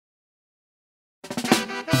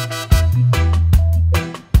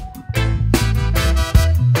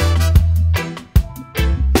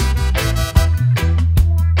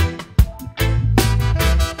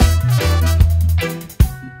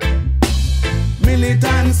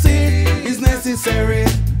Militancy is necessary.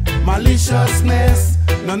 Maliciousness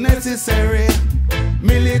not necessary.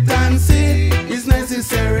 Militancy is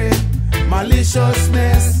necessary.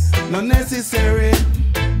 Maliciousness not necessary.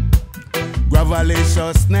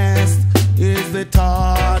 Graveliciousness is the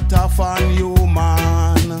thought of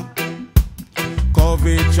unhuman.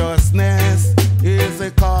 Covetousness is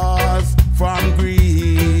the cause from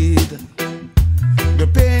greed. The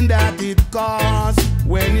pain that it causes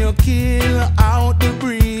when you kill out the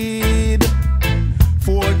breed.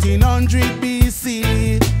 1400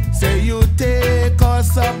 BC, say you take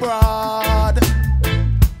us abroad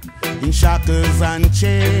in shackles and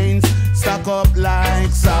chains, stuck up like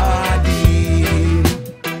sardine.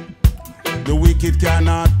 The wicked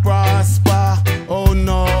cannot prosper, oh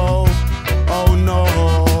no, oh no.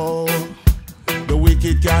 The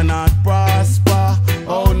wicked cannot prosper,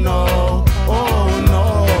 oh no, oh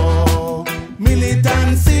no.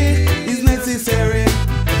 Militancy is necessary.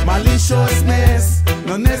 Maliciousness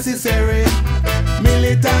not necessary.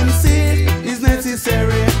 Militancy is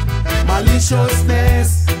necessary.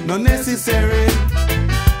 Maliciousness not necessary.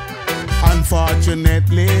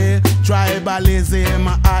 Unfortunately, tribalism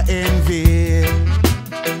I envy,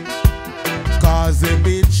 cause they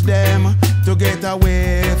bitch them to get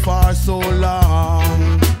away for so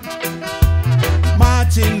long.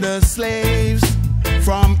 Marching the slaves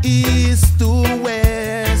from east to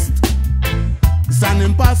west, it's an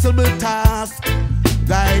impossible task,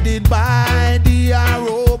 guided by the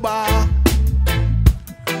arroba.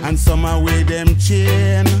 And some are with them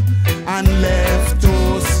chain and left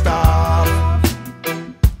to starve.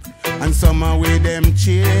 And some are with them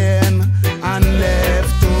chain and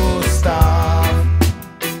left to starve.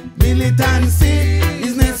 Militancy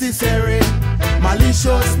is necessary.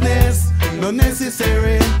 Maliciousness not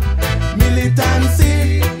necessary.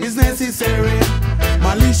 Militancy is necessary.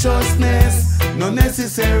 Maliciousness not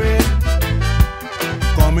necessary.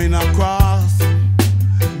 Coming across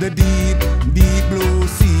the deep, deep blue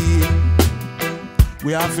sea,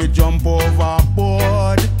 we have to jump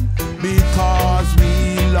overboard because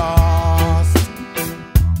we lost.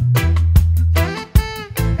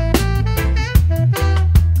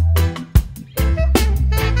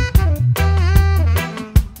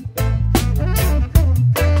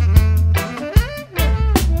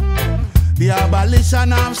 The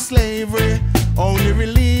abolition of slavery only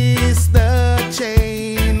released the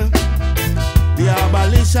chain. The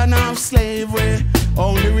abolition of slavery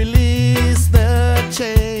only release the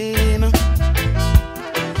chain.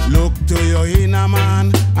 Look to your inner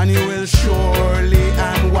man and you will surely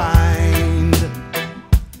unwind.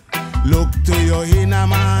 Look to your inner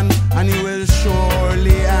man and you will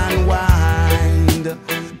surely unwind.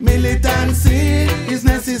 Militancy is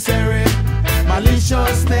necessary.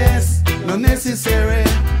 Maliciousness not necessary.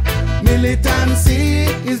 Militancy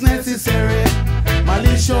is necessary.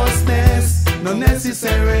 Maliciousness not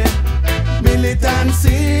necessary.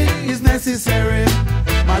 Militancy is necessary.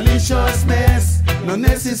 Maliciousness not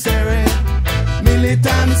necessary.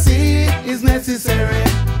 Militancy is necessary.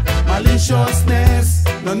 Maliciousness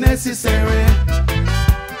not necessary.